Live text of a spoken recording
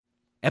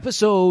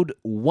Episode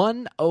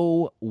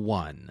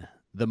 101,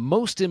 the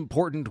most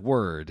important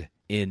word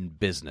in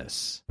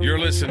business. You're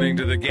listening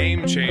to The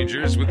Game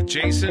Changers with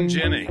Jason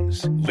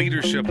Jennings.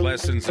 Leadership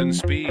lessons in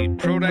speed,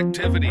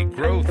 productivity,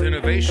 growth,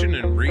 innovation,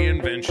 and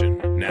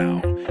reinvention.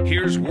 Now,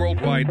 here's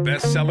worldwide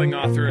best-selling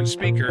author and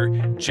speaker,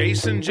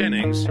 Jason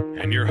Jennings,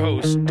 and your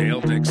host,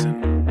 Dale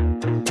Dixon.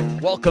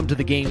 Welcome to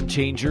The Game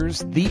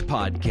Changers, the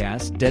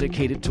podcast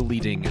dedicated to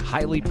leading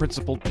highly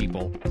principled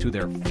people to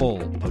their full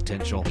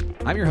potential.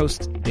 I'm your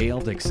host, Dale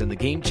Dixon. The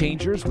Game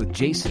Changers with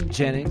Jason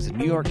Jennings, the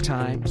New York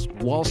Times,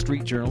 Wall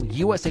Street Journal,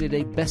 USA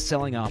Today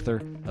best-selling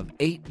author of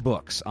 8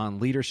 books on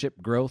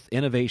leadership, growth,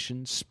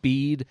 innovation,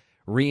 speed,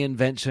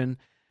 reinvention.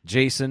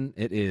 Jason,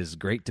 it is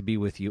great to be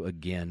with you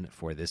again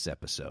for this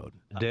episode.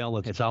 Dale,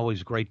 it's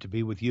always great to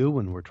be with you,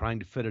 and we're trying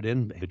to fit it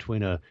in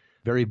between a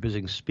very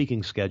busy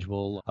speaking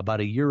schedule. About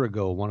a year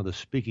ago, one of the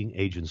speaking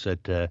agents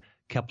at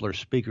Kepler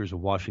Speakers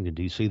of Washington,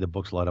 D.C., that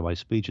books a lot of my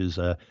speeches,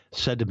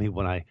 said to me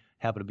when I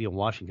happened to be in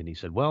Washington, he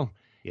said, well,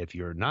 if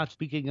you're not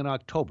speaking in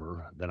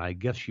October, then I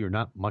guess you're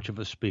not much of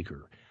a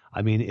speaker.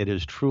 I mean, it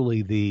is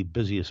truly the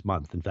busiest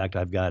month. In fact,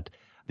 I've got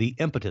the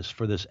impetus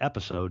for this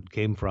episode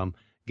came from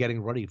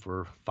getting ready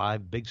for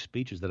 5 big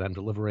speeches that I'm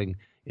delivering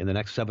in the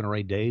next 7 or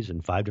 8 days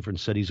in 5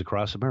 different cities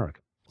across America.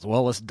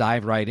 Well, let's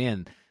dive right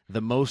in. The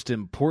most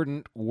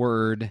important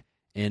word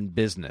in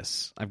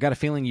business. I've got a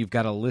feeling you've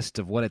got a list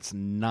of what it's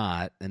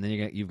not, and then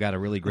you've got a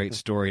really great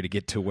story to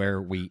get to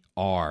where we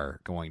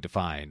are going to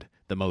find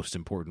the most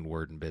important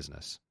word in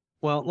business.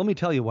 Well, let me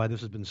tell you why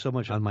this has been so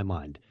much on my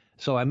mind.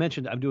 So I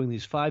mentioned I'm doing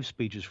these 5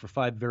 speeches for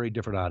 5 very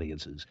different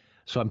audiences.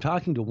 So I'm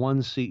talking to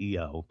one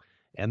CEO,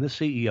 and this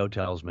CEO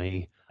tells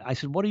me, I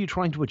said, what are you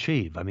trying to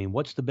achieve? I mean,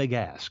 what's the big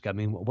ask? I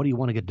mean, what do you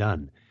want to get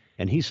done?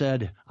 And he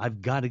said,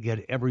 I've got to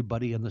get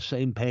everybody on the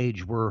same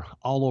page. We're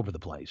all over the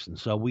place. And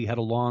so we had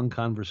a long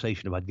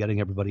conversation about getting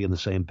everybody on the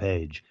same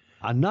page.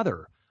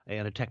 Another,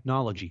 and a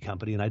technology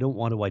company, and I don't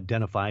want to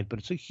identify it, but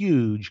it's a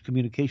huge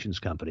communications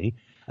company.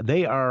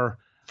 They are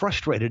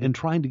frustrated in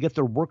trying to get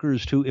their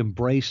workers to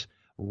embrace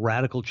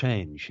radical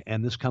change.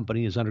 And this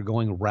company is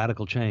undergoing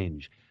radical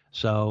change.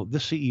 So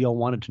this CEO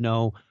wanted to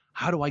know,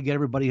 how do I get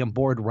everybody on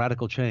board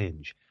radical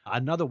change?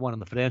 Another one in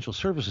the financial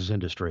services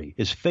industry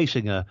is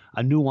facing a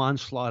new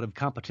onslaught of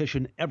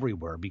competition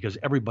everywhere because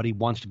everybody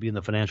wants to be in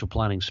the financial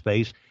planning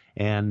space.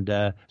 And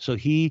so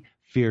he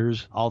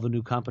fears all the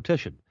new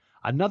competition.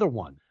 Another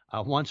one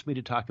wants me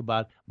to talk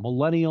about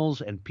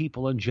millennials and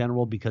people in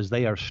general because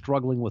they are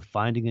struggling with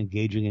finding,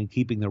 engaging, and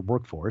keeping their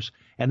workforce.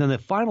 And then the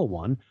final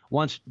one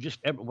wants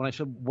when I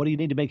said, what do you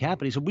need to make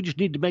happen? He said, we just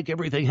need to make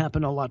everything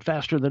happen a lot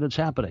faster than it's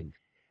happening.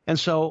 And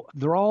so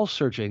they're all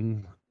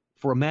searching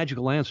for a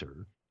magical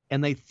answer.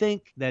 And they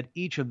think that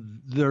each of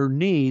their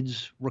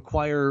needs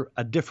require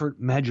a different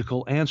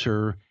magical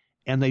answer,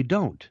 and they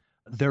don't.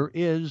 There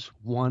is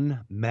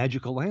one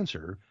magical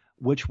answer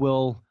which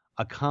will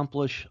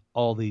accomplish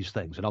all these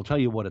things. And I'll tell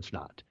you what it's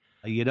not.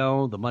 You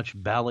know, the much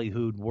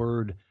ballyhooed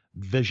word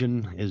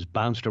vision is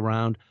bounced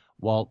around.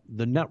 Well,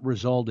 the net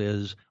result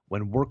is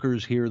when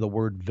workers hear the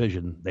word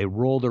vision, they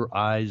roll their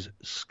eyes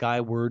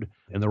skyward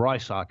in their eye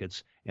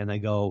sockets, and they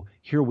go,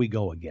 here we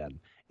go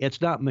again.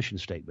 It's not mission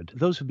statement.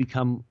 Those have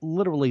become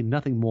literally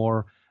nothing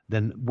more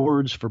than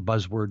words for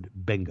buzzword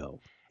bingo.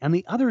 And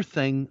the other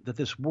thing that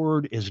this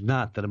word is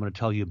not that I'm going to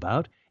tell you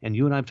about, and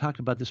you and I have talked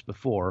about this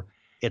before,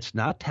 it's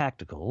not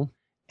tactical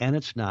and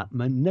it's not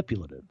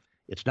manipulative.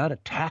 It's not a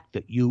tact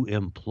that you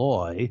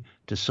employ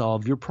to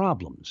solve your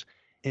problems.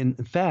 In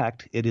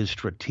fact, it is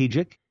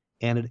strategic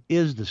and it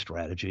is the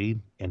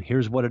strategy. And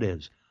here's what it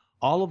is.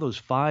 All of those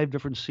 5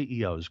 different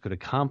CEOs could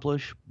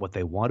accomplish what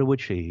they want to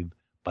achieve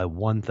by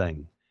one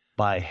thing.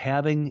 By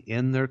having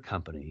in their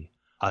company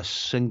a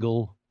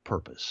single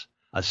purpose,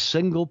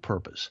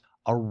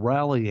 a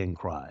rallying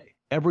cry,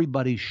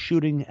 everybody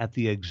shooting at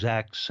the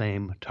exact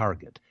same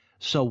target.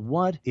 So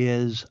what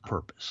is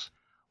purpose?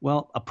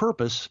 Well, a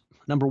purpose,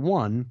 number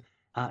one,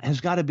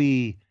 has got to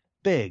be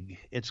big.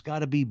 It's got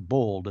to be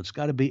bold. It's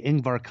got to be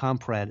Ingvar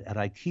Kamprad at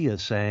IKEA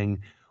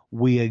saying,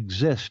 we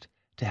exist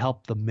to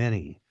help the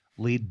many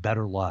lead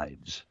better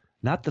lives.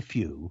 Not the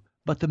few,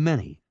 but the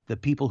many, the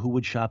people who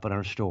would shop in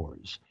our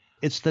stores.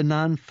 It's the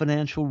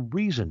non-financial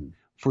reason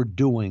for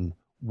doing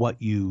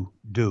what you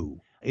do.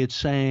 It's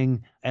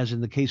saying, as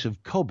in the case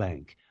of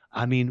CoBank,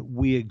 I mean,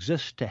 we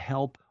exist to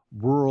help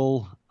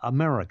rural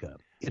America.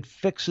 It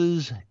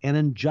fixes an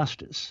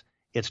injustice.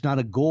 It's not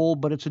a goal,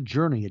 but it's a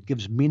journey. It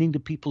gives meaning to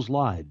people's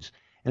lives.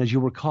 And as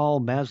you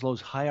recall Maslow's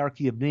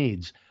hierarchy of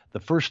needs, the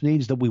first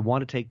needs that we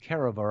want to take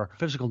care of are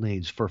physical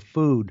needs for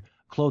food,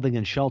 clothing,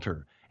 and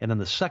shelter. And then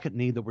the second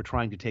need that we're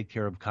trying to take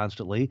care of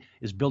constantly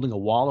is building a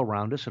wall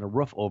around us and a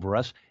roof over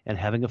us and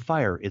having a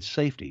fire. It's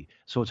safety.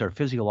 So it's our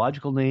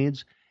physiological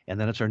needs, and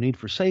then it's our need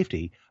for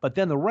safety. But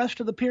then the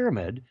rest of the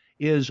pyramid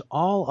is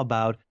all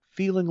about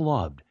feeling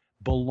loved,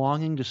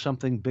 belonging to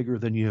something bigger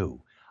than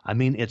you. I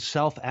mean, it's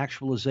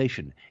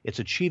self-actualization. It's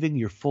achieving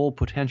your full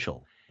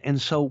potential.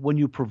 And so when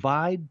you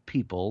provide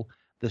people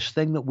this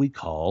thing that we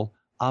call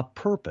a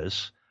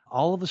purpose,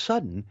 all of a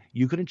sudden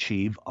you can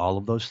achieve all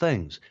of those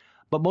things.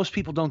 But most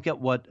people don't get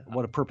what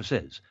a purpose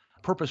is.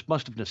 Purpose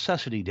must of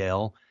necessity,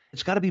 Dale.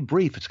 It's got to be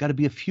brief. It's got to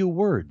be a few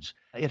words.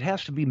 It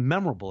has to be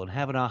memorable and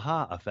have an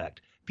aha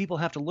effect. People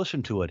have to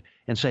listen to it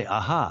and say,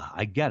 aha,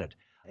 I get it.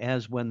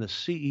 As when the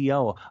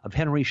CEO of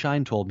Henry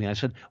Schein told me, I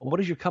said, what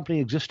does your company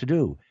exist to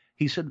do?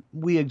 He said,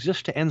 we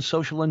exist to end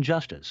social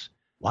injustice.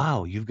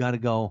 Wow, you've got to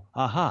go,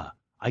 aha,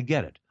 I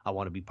get it. I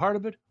want to be part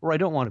of it, or I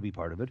don't want to be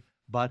part of it,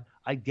 but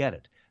I get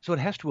it. So it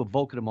has to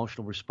evoke an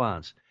emotional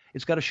response.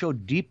 It's got to show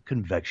deep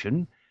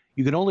conviction.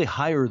 You can only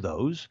hire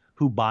those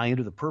who buy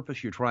into the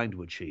purpose you're trying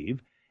to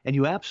achieve, and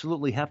you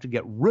absolutely have to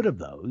get rid of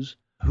those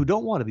who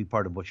don't want to be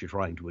part of what you're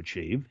trying to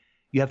achieve.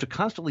 You have to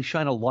constantly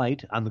shine a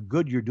light on the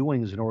good you're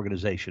doing as an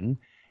organization,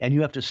 and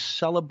you have to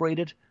celebrate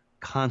it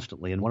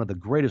constantly. And one of the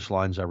greatest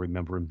lines I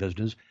remember in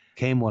business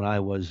came when I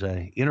was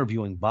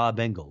interviewing Bob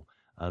Engel,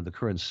 the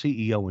current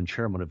CEO and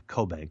chairman of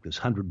CoBank, this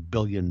 $100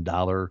 billion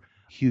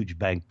huge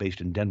bank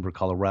based in Denver,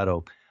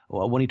 Colorado.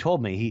 When he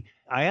told me,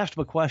 I asked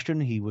him a question.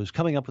 He was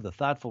coming up with a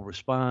thoughtful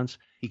response.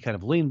 He kind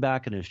of leaned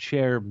back in his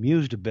chair,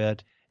 mused a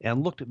bit,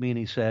 and looked at me and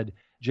he said,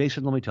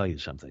 Jason, let me tell you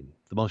something.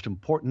 The most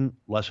important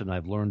lesson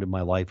I've learned in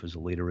my life as a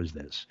leader is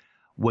this.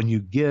 When you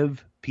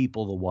give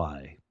people the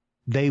why,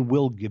 they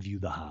will give you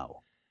the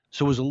how.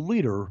 So as a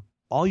leader,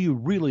 all you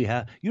really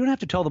have, you don't have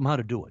to tell them how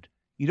to do it.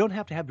 You don't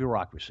have to have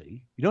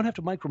bureaucracy. You don't have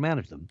to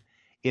micromanage them.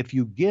 If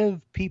you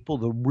give people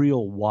the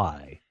real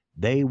why,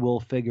 they will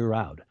figure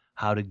out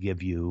how to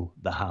give you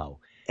the how.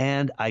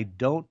 And I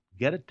don't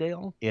get it,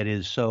 Dale. It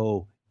is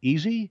so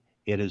easy.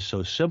 It is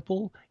so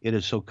simple. It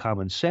is so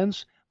common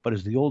sense. But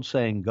as the old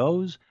saying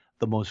goes,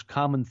 the most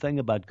common thing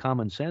about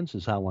common sense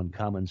is how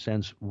uncommon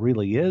sense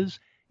really is.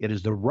 It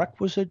is the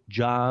requisite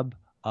job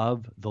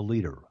of the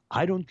leader.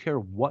 I don't care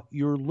what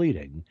you're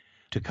leading,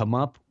 to come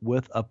up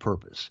with a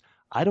purpose.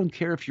 I don't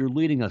care if you're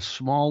leading a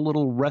small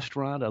little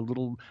restaurant, a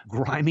little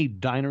grimy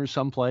diner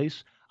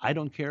someplace. I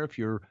don't care if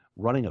you're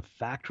running a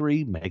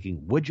factory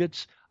making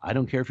widgets. I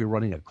don't care if you're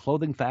running a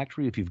clothing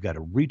factory, if you've got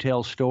a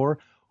retail store.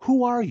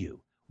 Who are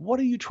you?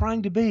 What are you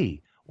trying to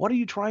be? What are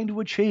you trying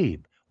to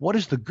achieve? What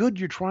is the good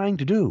you're trying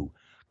to do?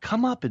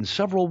 Come up in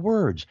several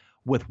words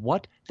with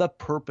what the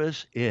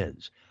purpose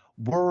is.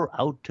 We're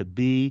out to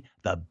be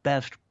the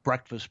best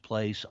breakfast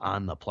place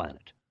on the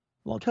planet.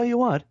 Well, I'll tell you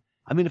what.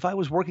 I mean, if I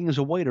was working as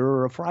a waiter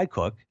or a fry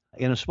cook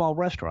in a small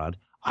restaurant,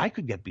 I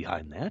could get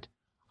behind that.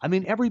 I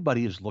mean,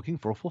 everybody is looking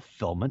for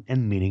fulfillment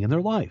and meaning in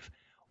their life.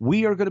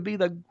 We are going to be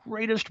the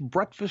greatest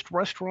breakfast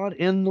restaurant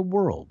in the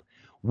world.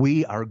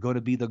 We are going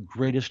to be the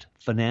greatest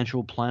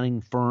financial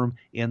planning firm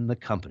in the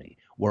company,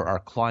 where our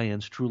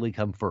clients truly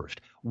come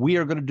first. We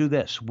are going to do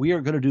this. We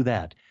are going to do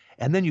that.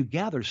 And then you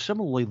gather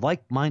similarly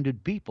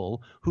like-minded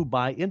people who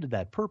buy into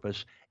that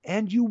purpose,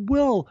 and you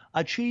will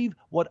achieve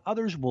what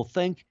others will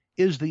think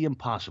is the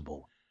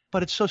impossible.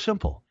 But it's so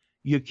simple.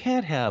 You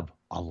can't have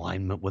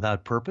alignment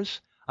without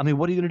purpose. I mean,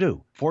 what are you going to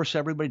do? Force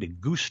everybody to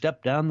goose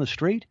step down the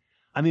street?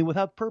 I mean,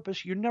 without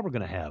purpose, you're never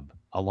going to have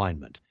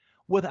alignment.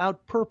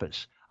 Without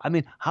purpose, I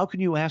mean, how can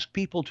you ask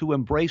people to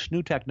embrace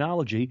new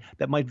technology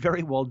that might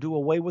very well do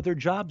away with their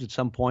jobs at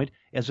some point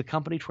as a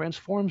company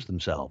transforms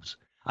themselves?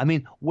 I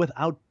mean,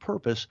 without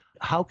purpose,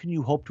 how can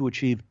you hope to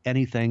achieve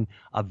anything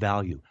of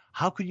value?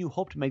 How can you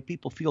hope to make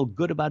people feel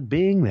good about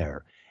being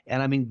there?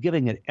 And I mean,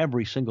 giving it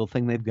every single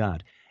thing they've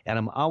got. And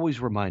I'm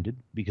always reminded,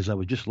 because I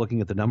was just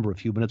looking at the number a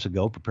few minutes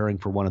ago preparing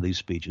for one of these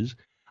speeches,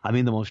 I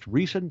mean, the most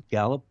recent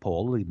Gallup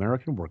poll of the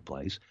American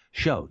workplace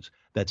shows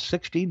that this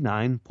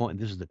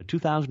is the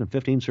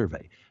 2015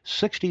 survey,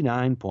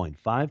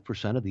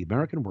 69.5% of the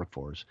American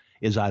workforce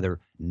is either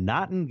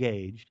not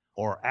engaged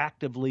or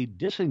actively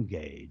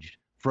disengaged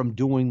from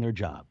doing their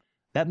job.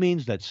 That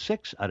means that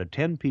 6 out of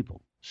 10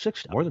 people,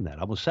 more than that,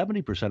 almost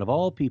 70% of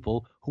all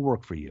people who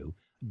work for you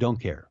don't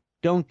care,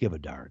 don't give a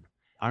darn,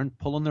 aren't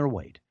pulling their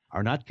weight,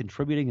 are not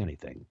contributing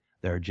anything.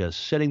 They're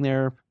just sitting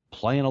there,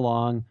 playing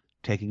along,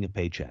 taking a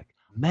paycheck.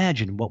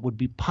 Imagine what would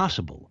be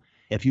possible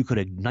if you could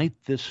ignite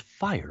this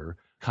fire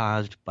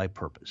caused by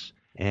purpose.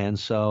 And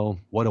so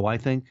what do I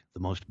think the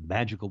most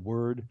magical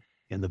word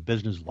in the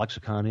business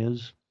lexicon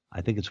is? I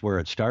think it's where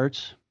it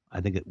starts.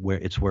 I think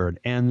it's where it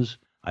ends.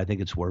 I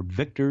think it's where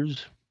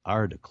victors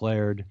are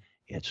declared.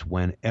 It's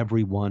when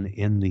everyone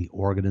in the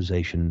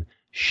organization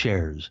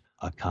shares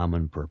a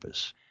common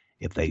purpose.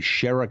 If they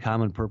share a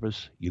common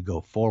purpose, you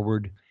go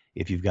forward.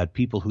 If you've got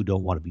people who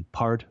don't want to be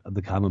part of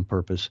the common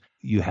purpose,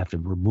 you have to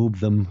remove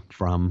them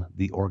from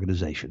the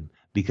organization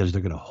because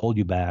they're going to hold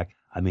you back.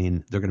 I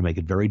mean, they're going to make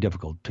it very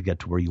difficult to get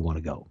to where you want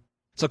to go.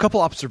 So a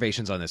couple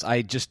observations on this.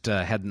 I just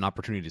had an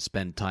opportunity to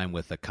spend time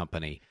with a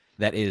company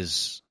that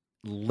is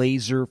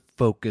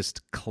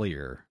laser-focused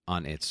clear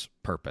on its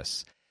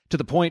purpose, to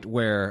the point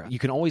where you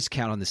can always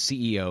count on the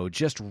CEO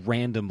just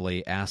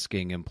randomly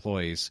asking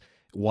employees,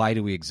 why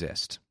do we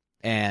exist?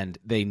 And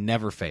they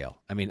never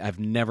fail. I mean, I've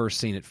never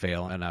seen it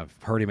fail, and I've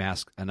heard him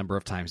ask a number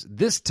of times.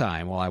 This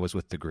time, while I was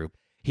with the group,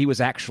 he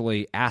was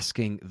actually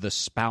asking the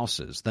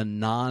spouses, the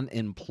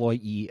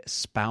non-employee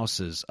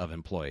spouses of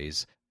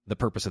employees, the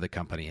purpose of the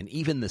company, and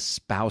even the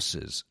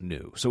spouses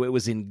knew. So it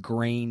was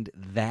ingrained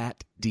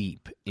that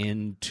deep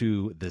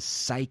into the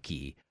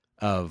psyche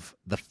of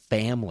the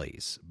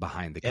families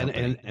behind the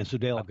company. And so,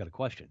 Dale, I've got a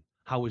question.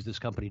 How is this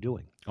company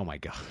doing? Oh my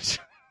gosh.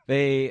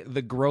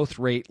 The growth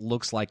rate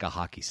looks like a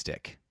hockey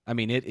stick. I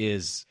mean, it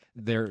is.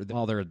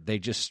 They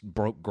just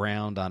broke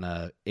ground on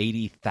a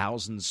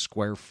 80,000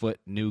 square foot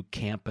new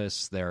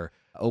campus. They're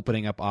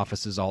opening up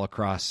offices all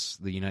across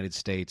the United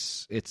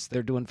States.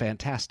 They're doing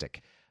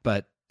fantastic.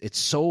 But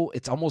it's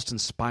almost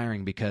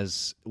inspiring,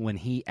 because when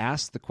he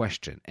asked the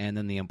question and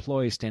then the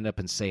employees stand up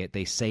and say it,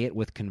 they say it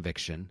with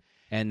conviction.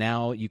 And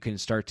now you can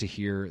start to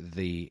hear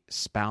the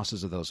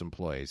spouses of those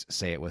employees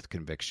say it with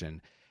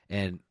conviction.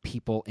 And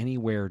people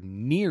anywhere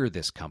near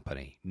this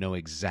company know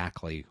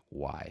exactly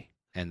why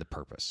and the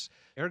purpose.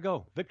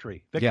 Ergo,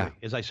 victory. Yeah.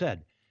 As I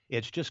said,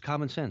 it's just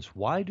common sense.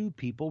 Why do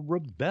people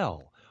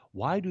rebel?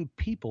 Why do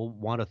people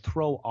want to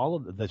throw all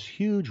of this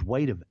huge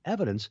weight of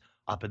evidence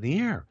up in the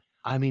air?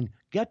 I mean,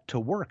 get to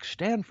work,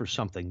 stand for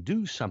something,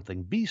 do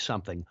something, be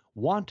something,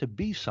 want to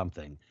be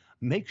something.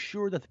 Make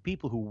sure that the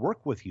people who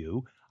work with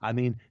you,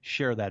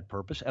 share that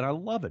purpose, and I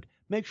love it.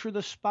 Make sure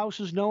the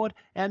spouses know it,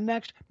 and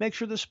next, make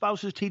sure the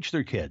spouses teach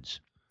their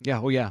kids. Yeah,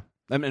 well, yeah.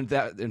 I mean,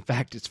 in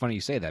fact, it's funny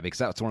you say that, because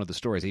that's one of the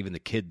stories. Even the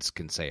kids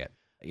can say it.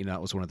 It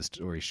was one of the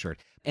stories shared.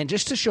 And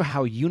just to show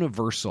how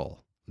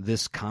universal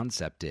this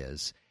concept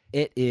is,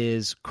 it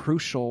is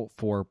crucial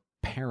for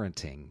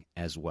parenting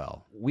as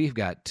well. We've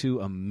got two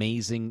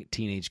amazing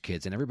teenage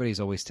kids, and everybody's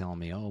always telling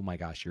me, oh my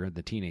gosh, you're in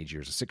the teenage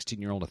years, a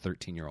 16-year-old, a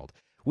 13-year-old.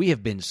 We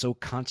have been so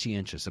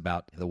conscientious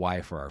about the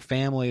why for our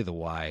family, the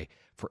why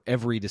for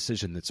every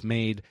decision that's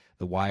made,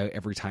 the why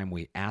every time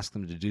we ask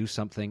them to do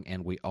something,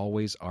 and we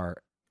always are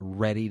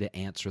ready to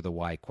answer the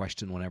why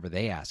question whenever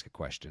they ask a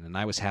question. And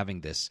I was having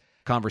this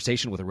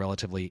conversation with a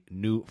relatively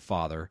new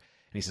father,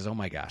 and he says, oh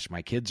my gosh,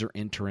 my kids are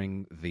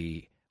entering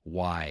the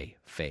why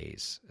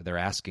phase. They're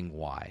asking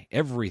why.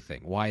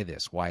 Everything. Why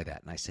this? Why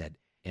that? And I said,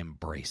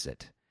 embrace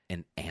it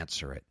and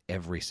answer it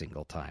every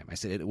single time. I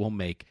said, it will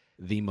make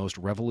the most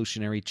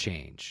revolutionary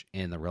change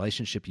in the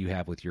relationship you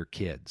have with your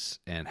kids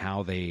and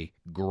how they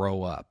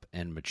grow up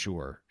and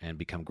mature and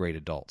become great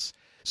adults.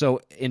 So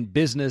in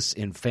business,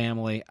 in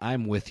family,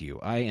 I'm with you.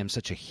 I am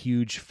such a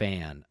huge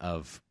fan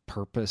of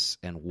purpose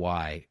and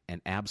why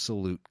and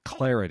absolute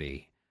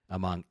clarity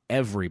among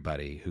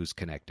everybody who's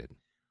connected.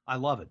 I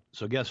love it.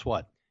 So guess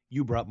what?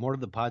 You brought more to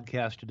the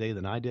podcast today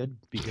than I did,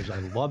 because I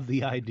love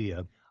the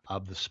idea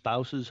of the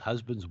spouses,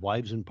 husbands,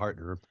 wives, and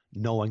partner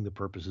knowing the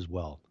purpose as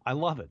well. I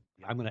love it.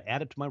 I'm going to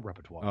add it to my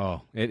repertoire.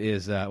 Oh, it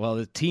is,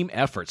 the team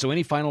effort. So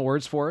any final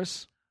words for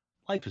us?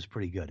 Life is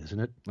pretty good, isn't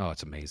it? Oh,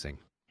 it's amazing.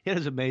 It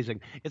is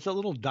amazing. It's a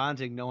little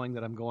daunting knowing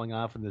that I'm going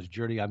off on this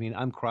journey. I mean,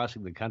 I'm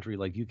crossing the country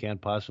like you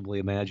can't possibly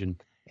imagine.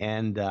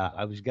 And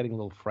I was getting a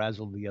little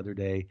frazzled the other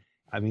day.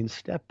 I mean,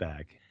 step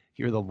back.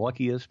 You're the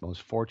luckiest,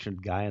 most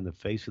fortunate guy on the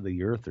face of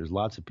the earth. There's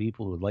lots of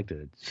people who would like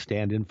to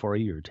stand in for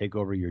you or take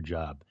over your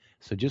job.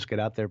 So just get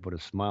out there, put a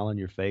smile on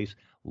your face.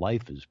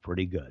 Life is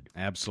pretty good.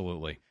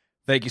 Absolutely.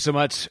 Thank you so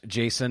much,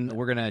 Jason.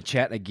 We're going to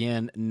chat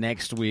again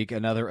next week,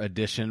 another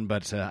edition,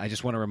 but I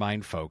just want to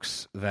remind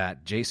folks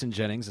that Jason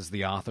Jennings is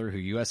the author who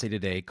USA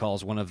Today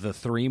calls one of the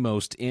 3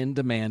 most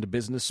in-demand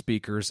business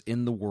speakers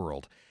in the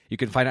world. You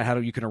can find out how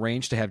you can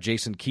arrange to have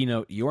Jason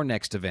keynote your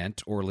next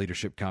event or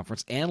leadership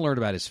conference and learn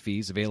about his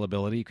fees,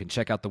 availability. You can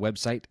check out the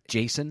website,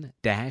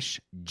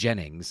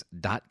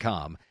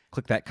 jason-jennings.com.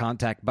 Click that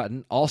contact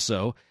button.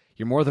 Also,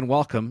 you're more than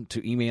welcome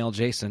to email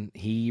Jason.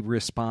 He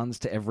responds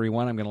to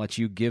everyone. I'm going to let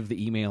you give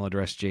the email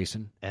address,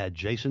 Jason. At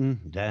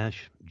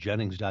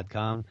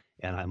jason-jennings.com,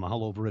 and I'm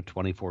all over it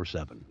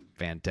 24/7.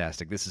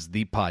 Fantastic. This is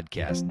the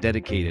podcast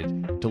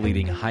dedicated to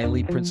leading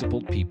highly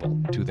principled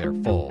people to their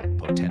full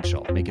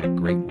potential. Make it a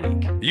great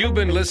week. You've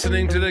been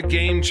listening to The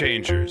Game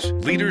Changers,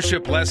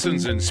 leadership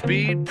lessons in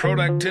speed,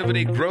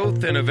 productivity,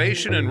 growth,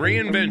 innovation, and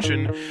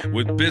reinvention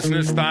with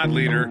business thought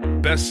leader,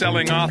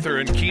 best-selling author,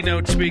 and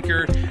keynote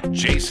speaker,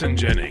 Jason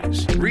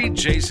Jennings. Read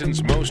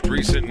Jason's most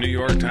recent New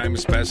York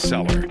Times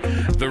bestseller,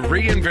 The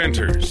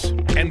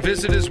Reinventors, and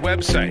visit his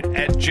website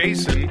at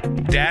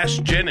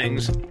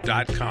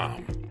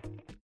jason-jennings.com.